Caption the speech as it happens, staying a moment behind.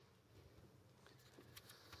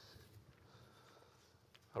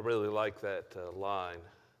I really like that line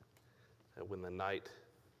that when the night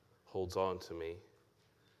holds on to me,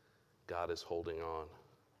 God is holding on.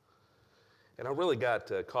 And I really got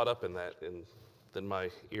caught up in that, and then my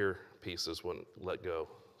earpieces wouldn't let go.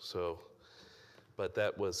 But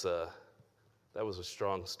that was a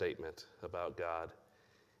strong statement about God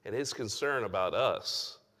and His concern about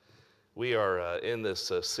us. We are in this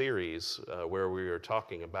series where we are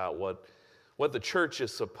talking about what the church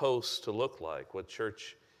is supposed to look like, what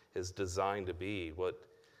church is designed to be,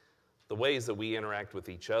 the ways that we interact with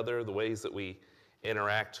each other, the ways that we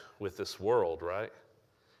interact with this world, right?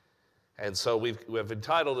 And so we've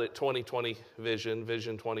entitled it 2020 Vision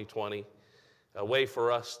 2020, a way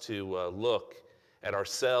for us to look at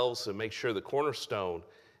ourselves and make sure the Cornerstone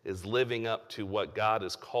is living up to what God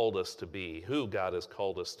has called us to be, who God has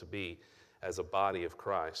called us to be as a body of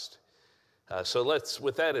Christ. So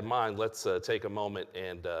with that in mind, let's take a moment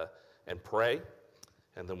and pray,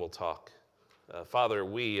 and then we'll talk. Father,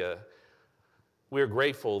 we are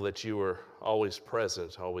grateful that you are always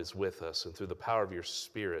present, always with us, and through the power of your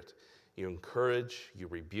Spirit, you encourage, you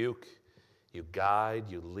rebuke, you guide,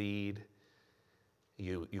 you lead,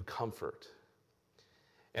 you comfort.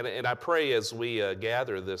 And I pray as we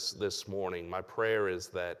gather this morning, my prayer is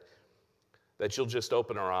that you'll just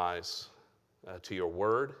open our eyes to your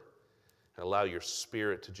word and allow your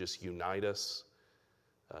Spirit to just unite us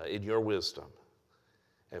in your wisdom.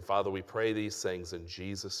 And Father, we pray these things in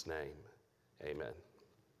Jesus' name. Amen.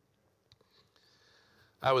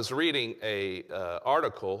 I was reading an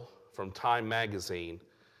article from Time Magazine.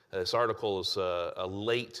 This article is a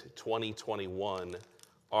late 2021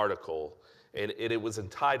 article, and it was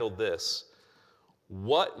entitled this: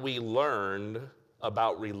 What We Learned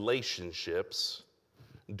About Relationships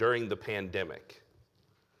During the Pandemic.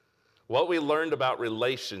 What we learned about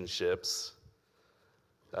relationships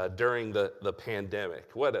during the pandemic.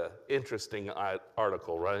 What an interesting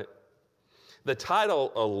article, right? The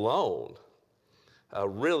title alone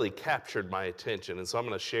really captured my attention, and so I'm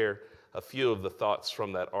going to share a few of the thoughts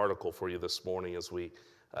from that article for you this morning as we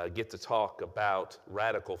get to talk about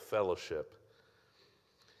radical fellowship.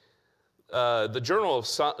 The Journal of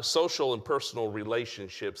Social and Personal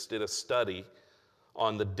Relationships did a study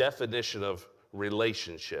on the definition of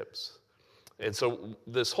relationships. And so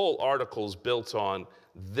this whole article is built on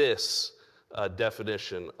this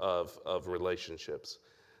definition of relationships.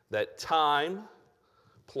 That time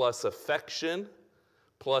plus affection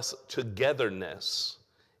plus togetherness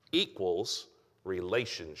equals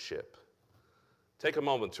relationship. Take a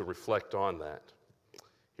moment to reflect on that.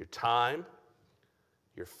 Your time,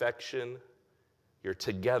 your affection, your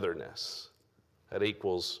togetherness, that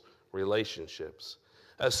equals relationships.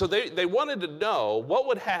 So they wanted to know what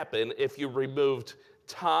would happen if you removed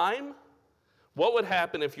time. What would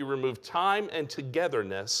happen if you removed time and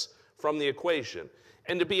togetherness from the equation?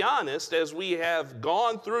 And to be honest, as we have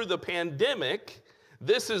gone through the pandemic,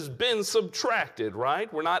 this has been subtracted,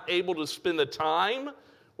 right? We're not able to spend the time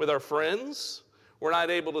with our friends. We're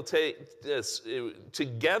not able to take this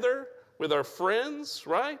together with our friends,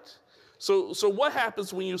 right? So what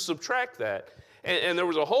happens when you subtract that? And there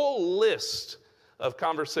was a whole list of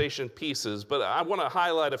conversation pieces, but I want to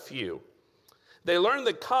highlight a few. They learned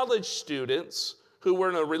that college students who were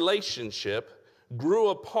in a relationship grew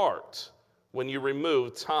apart when you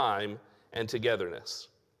remove time and togetherness.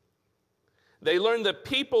 They learned that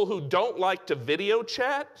people who don't like to video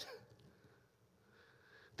chat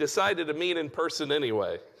decided to meet in person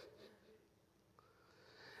anyway.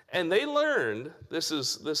 And they learned, this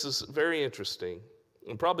is very interesting,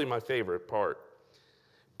 and probably my favorite part,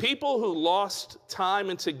 people who lost time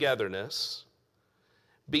and togetherness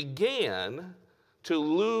began to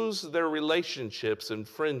lose their relationships and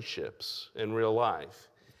friendships in real life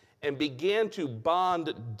and began to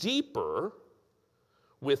bond deeper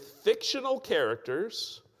with fictional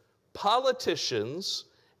characters, politicians,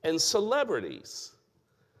 and celebrities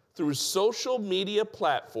through social media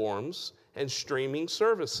platforms and streaming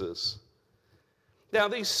services. Now,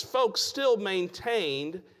 these folks still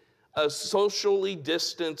maintained socially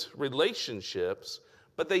distant relationships,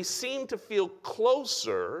 but they seem to feel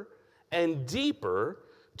closer and deeper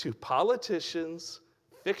to politicians,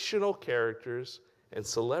 fictional characters, and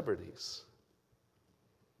celebrities.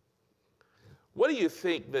 What do you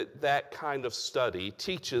think that kind of study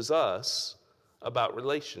teaches us about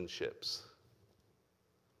relationships?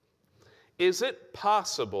 Is it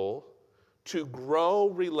possible to grow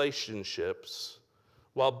relationships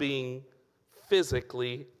while being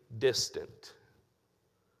physically distant?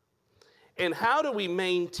 And how do we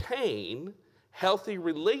maintain healthy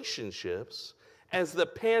relationships as the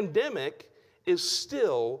pandemic is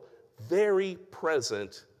still very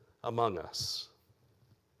present among us.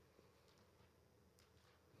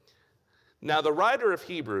 Now, the writer of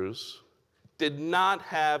Hebrews did not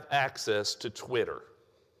have access to Twitter,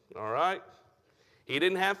 all right? He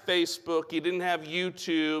didn't have Facebook, he didn't have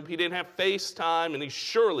YouTube, he didn't have FaceTime, and he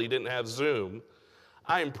surely didn't have Zoom.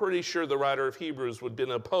 I am pretty sure the writer of Hebrews would have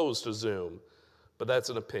been opposed to Zoom, but that's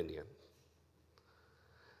an opinion.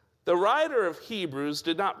 The writer of Hebrews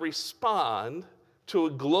did not respond to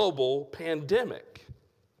a global pandemic.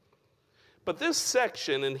 But this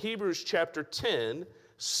section in Hebrews chapter 10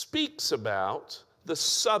 speaks about the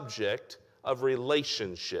subject of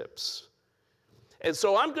relationships. And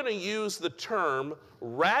so I'm going to use the term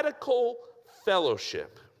radical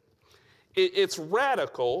fellowship. It's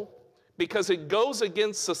radical because it goes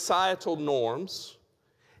against societal norms,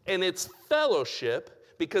 and it's fellowship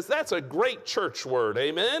because that's a great church word,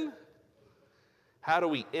 amen? How do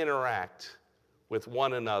we interact with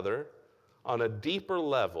one another on a deeper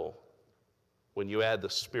level when you add the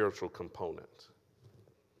spiritual component?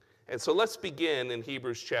 And so let's begin in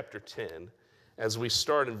Hebrews chapter 10 as we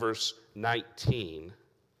start in verse 19.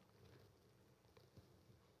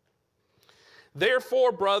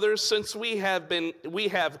 Therefore, brothers, since we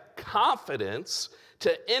have confidence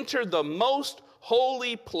to enter the most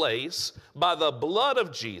holy place by the blood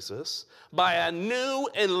of Jesus, by a new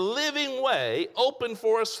and living way opened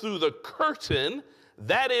for us through the curtain,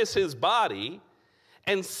 that is his body,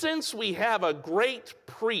 and since we have a great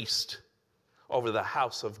priest over the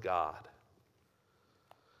house of God.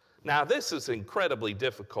 Now, this is incredibly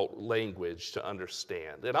difficult language to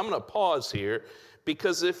understand, and I'm going to pause here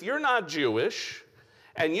because if you're not Jewish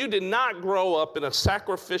and you did not grow up in a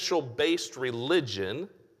sacrificial-based religion,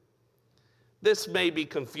 this may be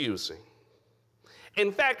confusing.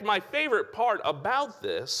 In fact, my favorite part about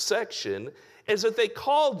this section is that they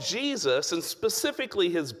call Jesus, and specifically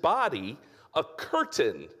his body, a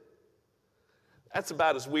curtain. That's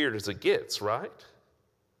about as weird as it gets, right?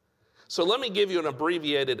 So let me give you an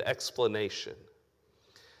abbreviated explanation.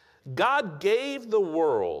 God gave the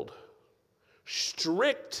world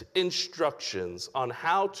strict instructions on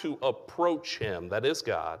how to approach him, that is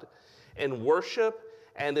God, in worship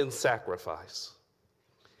and in sacrifice.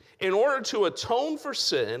 In order to atone for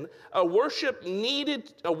sin, a worshiper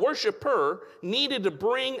needed to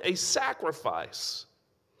bring a sacrifice.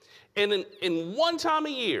 And in one time a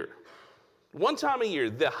year,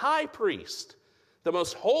 the high priest, the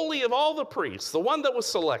most holy of all the priests, the one that was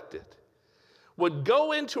selected, would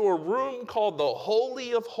go into a room called the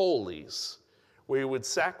Holy of Holies, where he would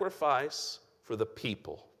sacrifice for the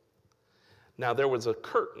people. Now, there was a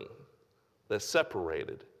curtain that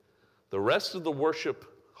separated the rest of the worship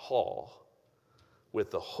hall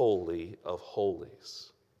with the Holy of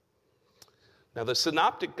Holies. Now, the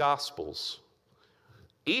Synoptic Gospels,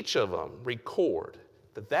 each of them record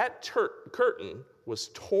that curtain was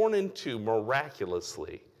torn in two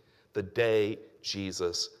miraculously the day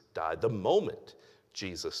Jesus died, the moment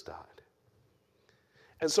Jesus died.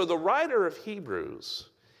 And so the writer of Hebrews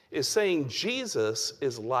is saying Jesus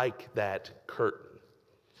is like that curtain.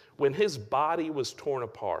 When his body was torn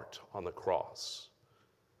apart on the cross,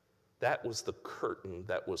 that was the curtain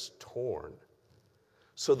that was torn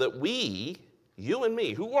so that we, you and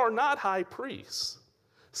me, who are not high priests,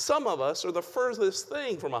 some of us are the furthest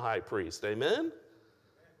thing from a high priest, amen?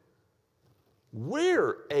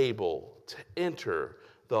 We're able to enter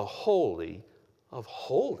the Holy of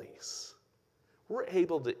Holies. We're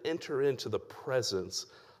able to enter into the presence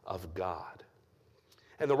of God.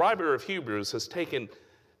 And the writer of Hebrews has taken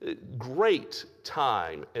great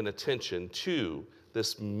time and attention to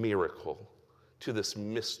this miracle, to this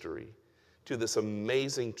mystery, to this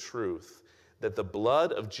amazing truth that the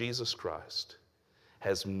blood of Jesus Christ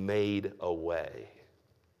has made a way.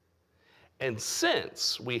 And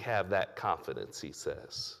since we have that confidence, he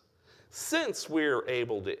says, since we're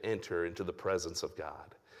able to enter into the presence of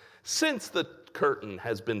God, since the curtain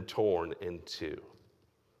has been torn in two,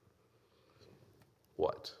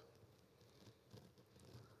 what?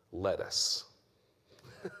 Let us.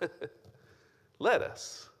 Let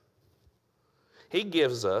us. He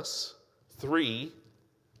gives us 3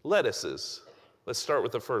 lettuces. Let's start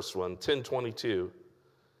with the first one, 10:22.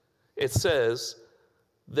 It says,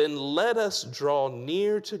 then let us draw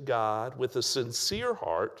near to God with a sincere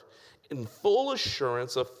heart in full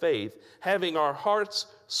assurance of faith, having our hearts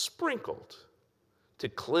sprinkled to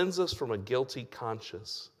cleanse us from a guilty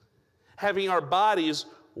conscience, having our bodies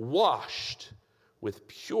washed with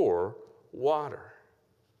pure water.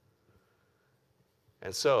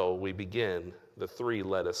 And so we begin the 3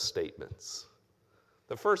 let us statements.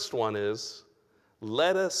 The first one is,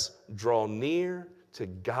 let us draw near to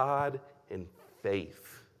God in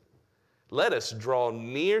faith. Let us draw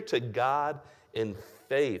near to God in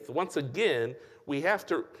faith. Once again, we have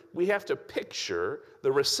to picture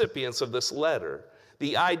the recipients of this letter.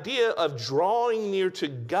 The idea of drawing near to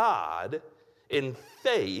God in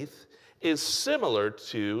faith is similar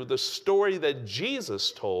to the story that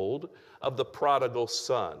Jesus told of the prodigal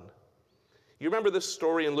son. You remember this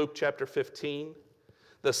story in Luke chapter 15?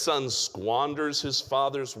 The son squanders his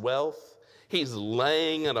father's wealth. He's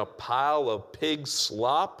laying in a pile of pig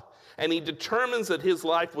slop, and he determines that his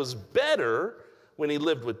life was better when he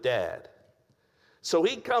lived with dad. So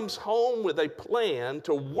he comes home with a plan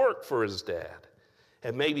to work for his dad,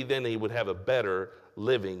 and maybe then he would have a better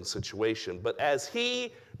living situation. But as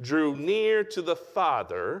he drew near to the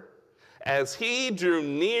father,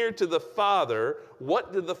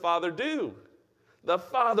 what did the father do? The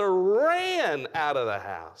father ran out of the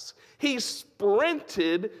house. He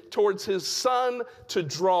sprinted towards his son to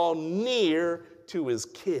draw near to his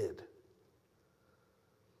kid.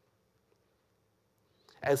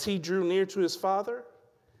 As he drew near to his father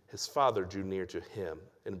drew near to him,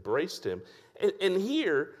 embraced him. And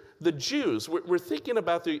here, the Jews, we're thinking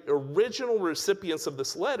about the original recipients of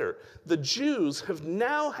this letter. The Jews have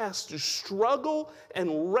now has to struggle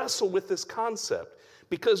and wrestle with this concept.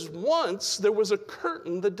 Because once there was a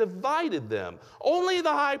curtain that divided them. Only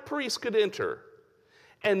the high priest could enter.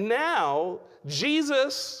 And now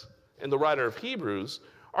Jesus and the writer of Hebrews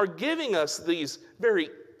are giving us these very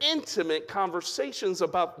intimate conversations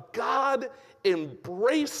about God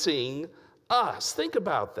embracing us. Think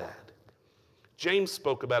about that. James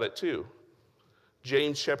spoke about it too.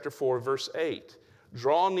 James chapter 4, verse 8.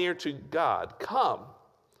 Draw near to God. Come.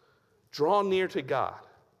 Draw near to God,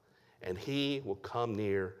 and he will come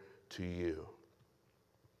near to you.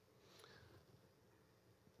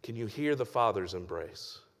 Can you hear the Father's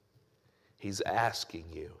embrace? He's asking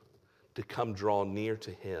you to come draw near to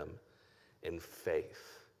him in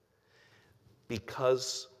faith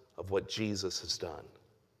because of what Jesus has done.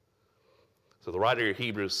 So the writer of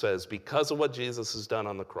Hebrews says, because of what Jesus has done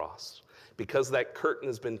on the cross, because that curtain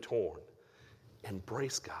has been torn,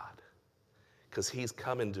 embrace God, because he's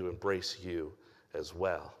coming to embrace you as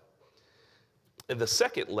well. And the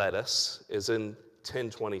second let us is in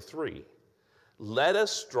 10:23. Let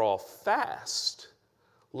us draw fast.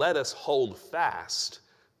 Let us hold fast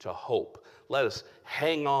to hope. Let us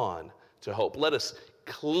hang on to hope. Let us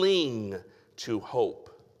cling to hope.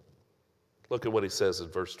 Look at what he says in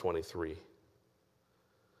verse 23.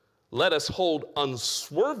 Let us hold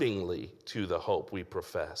unswervingly to the hope we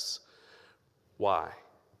profess. Why?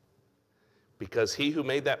 Because he who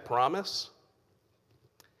made that promise,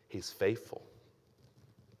 he's faithful.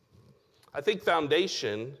 I think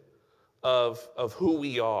foundation of who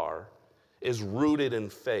we are is rooted in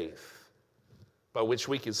faith by which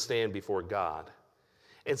we can stand before God.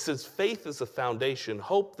 And since faith is the foundation,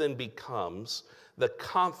 hope then becomes the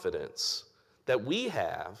confidence that we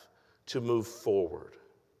have to move forward.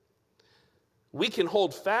 We can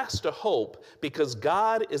hold fast to hope because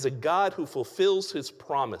God is a God who fulfills his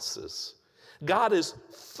promises. God is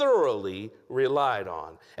thoroughly relied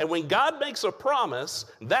on. And when God makes a promise,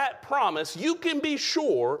 that promise, you can be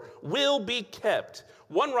sure, will be kept.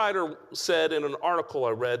 One writer said in an article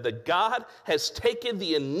I read that God has taken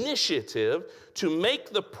the initiative to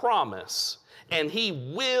make the promise, and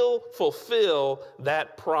he will fulfill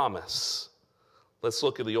that promise. Let's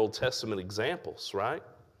look at the Old Testament examples, right?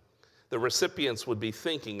 The recipients would be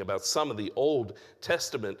thinking about some of the Old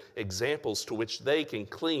Testament examples to which they can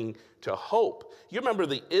cling to hope. You remember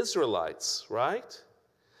the Israelites, right?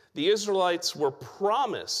 The Israelites were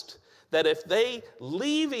promised that if they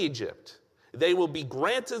leave Egypt, they will be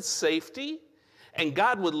granted safety, and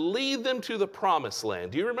God would lead them to the promised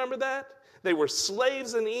land. Do you remember that? They were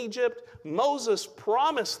slaves in Egypt. Moses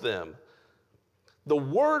promised them the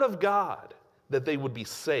word of God that they would be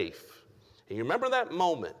safe. And you remember that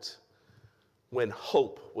moment when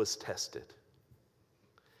hope was tested.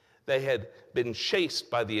 They had been chased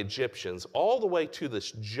by the Egyptians all the way to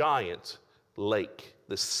this giant lake,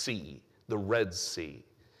 the sea, the Red Sea.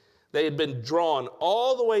 They had been drawn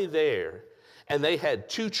all the way there, and they had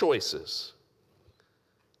two choices.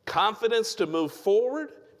 Confidence to move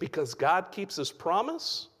forward because God keeps his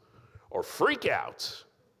promise, or freak out,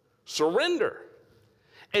 surrender.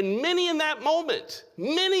 And many in that moment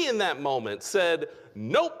said,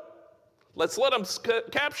 nope, let's let them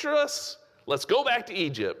capture us. Let's go back to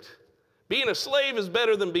Egypt. Being a slave is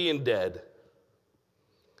better than being dead.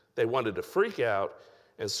 They wanted to freak out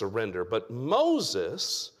and surrender. But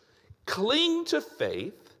Moses clinged to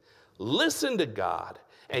faith, listened to God,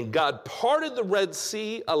 And God parted the Red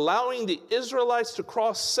Sea, allowing the Israelites to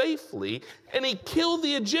cross safely, and he killed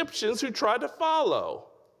the Egyptians who tried to follow.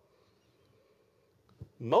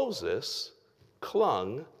 Moses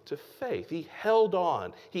clung to faith. He held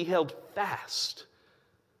on. He held fast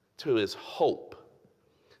to his hope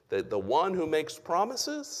that the one who makes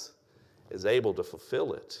promises is able to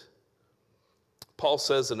fulfill it. Paul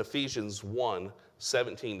says in Ephesians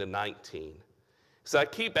 1:17-19, he says, I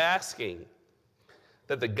keep asking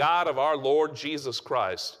that the God of our Lord Jesus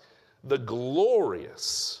Christ, the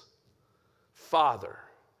glorious Father,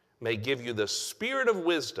 may give you the spirit of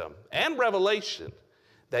wisdom and revelation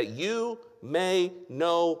that you may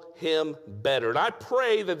know him better. And I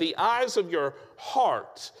pray that the eyes of your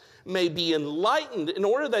heart may be enlightened in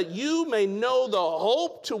order that you may know the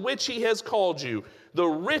hope to which he has called you, the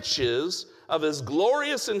riches of his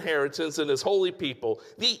glorious inheritance in his holy people,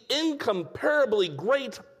 the incomparably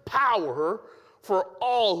great power for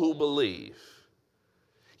all who believe.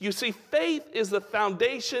 You see, faith is the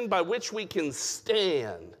foundation by which we can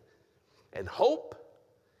stand, and hope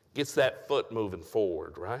gets that foot moving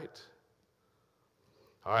forward, right?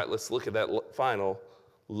 All right, let's look at that final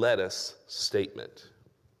let us statement.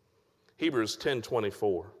 Hebrews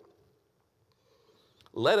 10:24.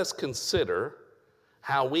 Let us consider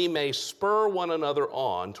how we may spur one another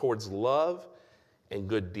on towards love and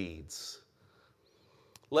good deeds.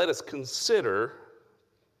 Let us consider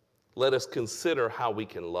how we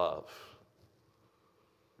can love.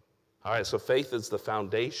 All right, so faith is the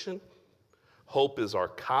foundation, hope is our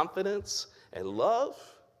confidence, and love,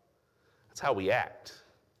 that's how we act.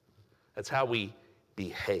 That's how we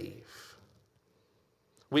behave.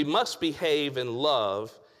 We must behave in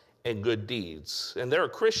love and good deeds. And there are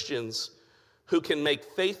Christians who can make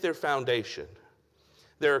faith their foundation.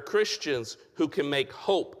 There are Christians who can make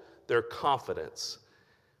hope their confidence.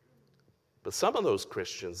 But some of those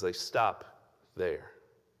Christians, they stop there.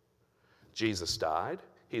 Jesus died.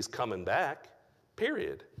 He's coming back,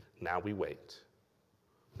 period. Now we wait.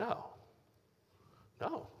 No.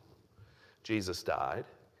 Jesus died.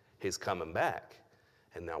 He's coming back.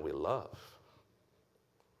 And now we love.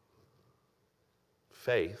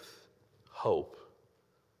 Faith, hope,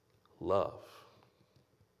 love.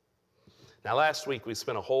 Now, last week we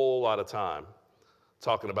spent a whole lot of time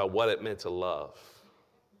talking about what it meant to love.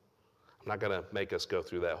 I'm not going to make us go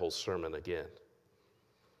through that whole sermon again.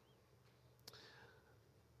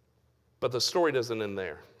 But the story doesn't end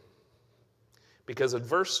there. Because in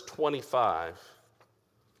verse 25,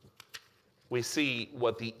 we see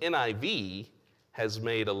what the NIV has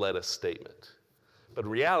made a let us statement. But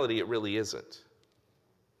in reality, it really isn't.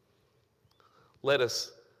 Let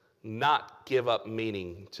us not give up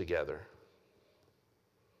meeting together,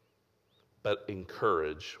 but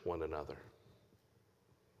encourage one another.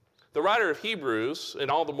 The writer of Hebrews, and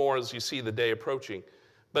all the more as you see the day approaching,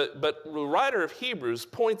 but the writer of Hebrews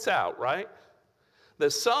points out, right,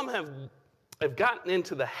 that some have gotten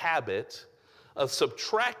into the habit of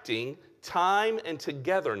subtracting time and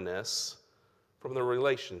togetherness from their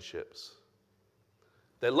relationships.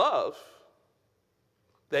 They love,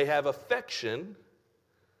 they have affection,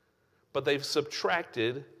 but they've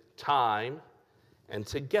subtracted time and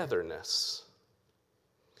togetherness.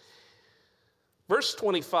 Verse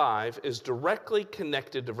 25 is directly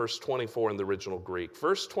connected to verse 24 in the original Greek.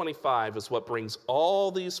 Verse 25 is what brings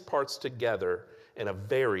all these parts together in a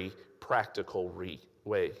very practical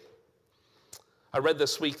way. I read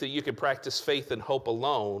this week that you can practice faith and hope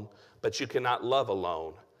alone, but you cannot love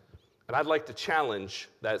alone. And I'd like to challenge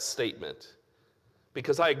that statement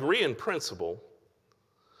because I agree in principle,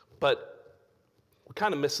 but we're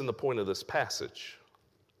kind of missing the point of this passage.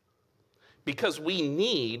 Because we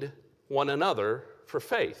need one another for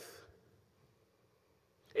faith.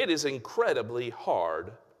 It is incredibly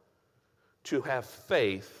hard to have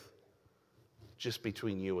faith just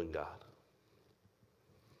between you and God.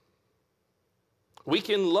 We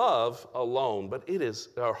can love alone, but it is,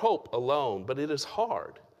 or hope alone, but it is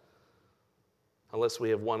hard unless we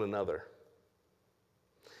have one another.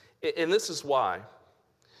 And this is why.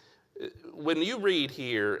 When you read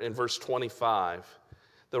here in verse 25,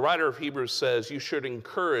 the writer of Hebrews says you should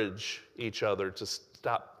encourage each other to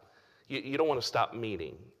stop. You don't want to stop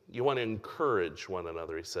meeting. You want to encourage one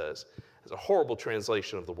another, he says. It's a horrible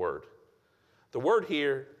translation of the word. The word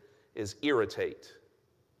here is irritate.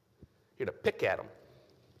 You're to pick at them.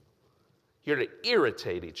 You're to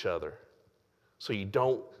irritate each other so you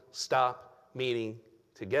don't stop meeting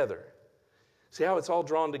together. See how it's all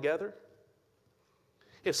drawn together?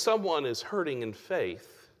 If someone is hurting in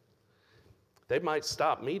faith, they might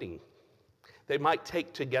stop meeting. They might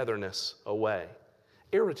take togetherness away.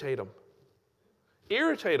 Irritate them.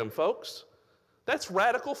 Irritate them, folks. That's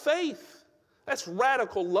radical faith. That's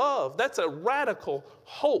radical love. That's a radical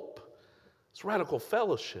hope. It's radical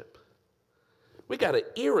fellowship. We got to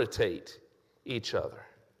irritate each other.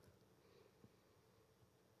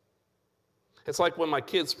 It's like when my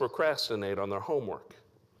kids procrastinate on their homework.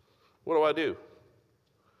 What do?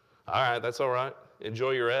 All right, that's all right.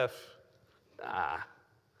 Enjoy your F. Nah,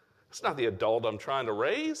 it's not the adult I'm trying to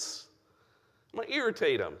raise. I'm going to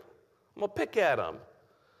irritate them. I'm going to pick at them.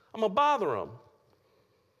 I'm going to bother them.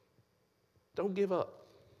 Don't give up.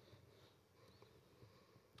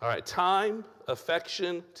 All right, time,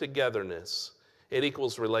 affection, togetherness. It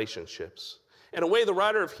equals relationships. In a way, the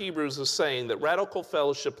writer of Hebrews is saying that radical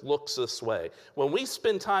fellowship looks this way. When we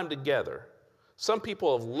spend time together, some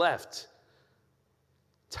people have left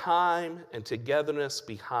time and togetherness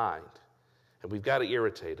behind, and we've got to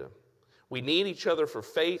irritate them. We need each other for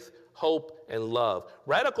faith, hope, and love.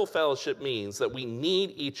 Radical fellowship means that we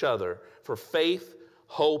need each other for faith,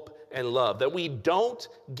 hope, and love, that we don't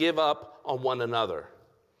give up on one another.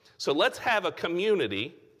 So let's have a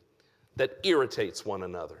community that irritates one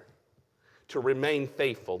another to remain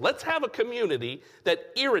faithful. Let's have a community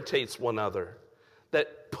that irritates one another,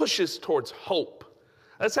 that pushes towards hope.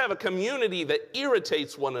 Let's have a community that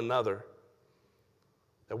irritates one another,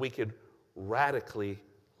 that we could radically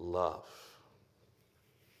love.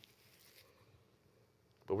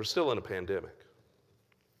 But we're still in a pandemic.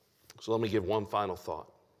 So let me give one final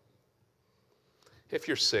thought. If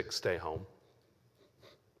you're sick, stay home.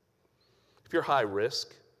 If you're high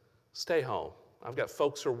risk, stay home. I've got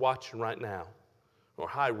folks who are watching right now who are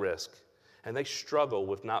high risk, and they struggle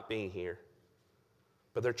with not being here.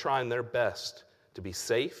 But they're trying their best to be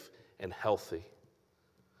safe and healthy.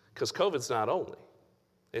 Because COVID's not only.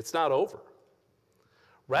 It's not over.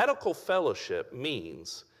 Radical fellowship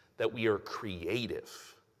means that we are creative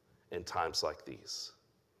in times like these.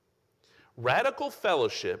 Radical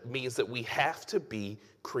fellowship means that we have to be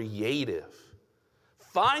creative.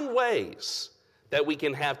 Find ways that we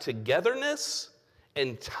can have togetherness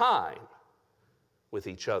and time with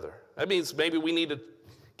each other. That means maybe we need to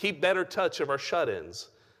keep better touch of our shut-ins,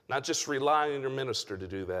 not just rely on your minister to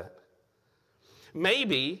do that.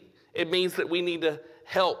 Maybe it means that we need to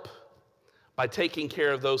help by taking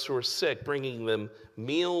care of those who are sick, bringing them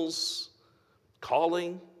meals,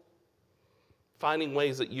 calling, finding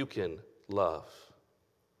ways that you can love.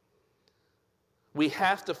 We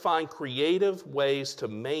have to find creative ways to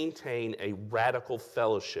maintain a radical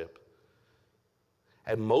fellowship.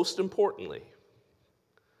 And most importantly,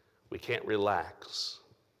 we can't relax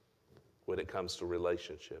when it comes to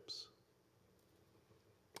relationships.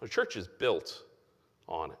 Our church is built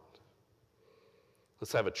on it.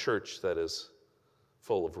 Let's have a church that is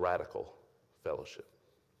full of radical fellowship.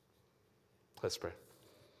 Let's pray.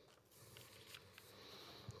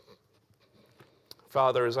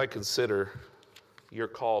 Father, as I consider your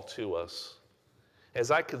call to us, as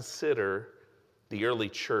I consider the early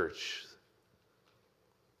church,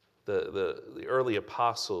 the early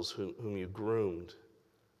apostles whom you groomed,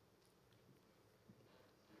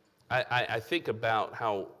 I think about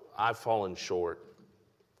how I've fallen short.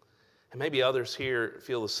 And maybe others here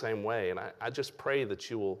feel the same way. And I just pray that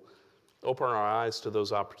you will open our eyes to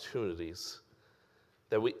those opportunities,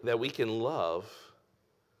 that we can love,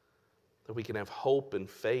 that we can have hope and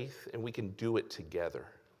faith, and we can do it together.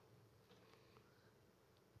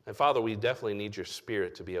 And Father, we definitely need your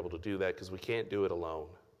Spirit to be able to do that, because we can't do it alone.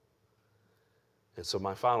 And so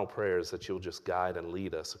my final prayer is that you'll just guide and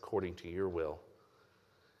lead us according to your will.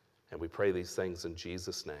 And we pray these things in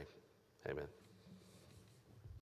Jesus' name. Amen.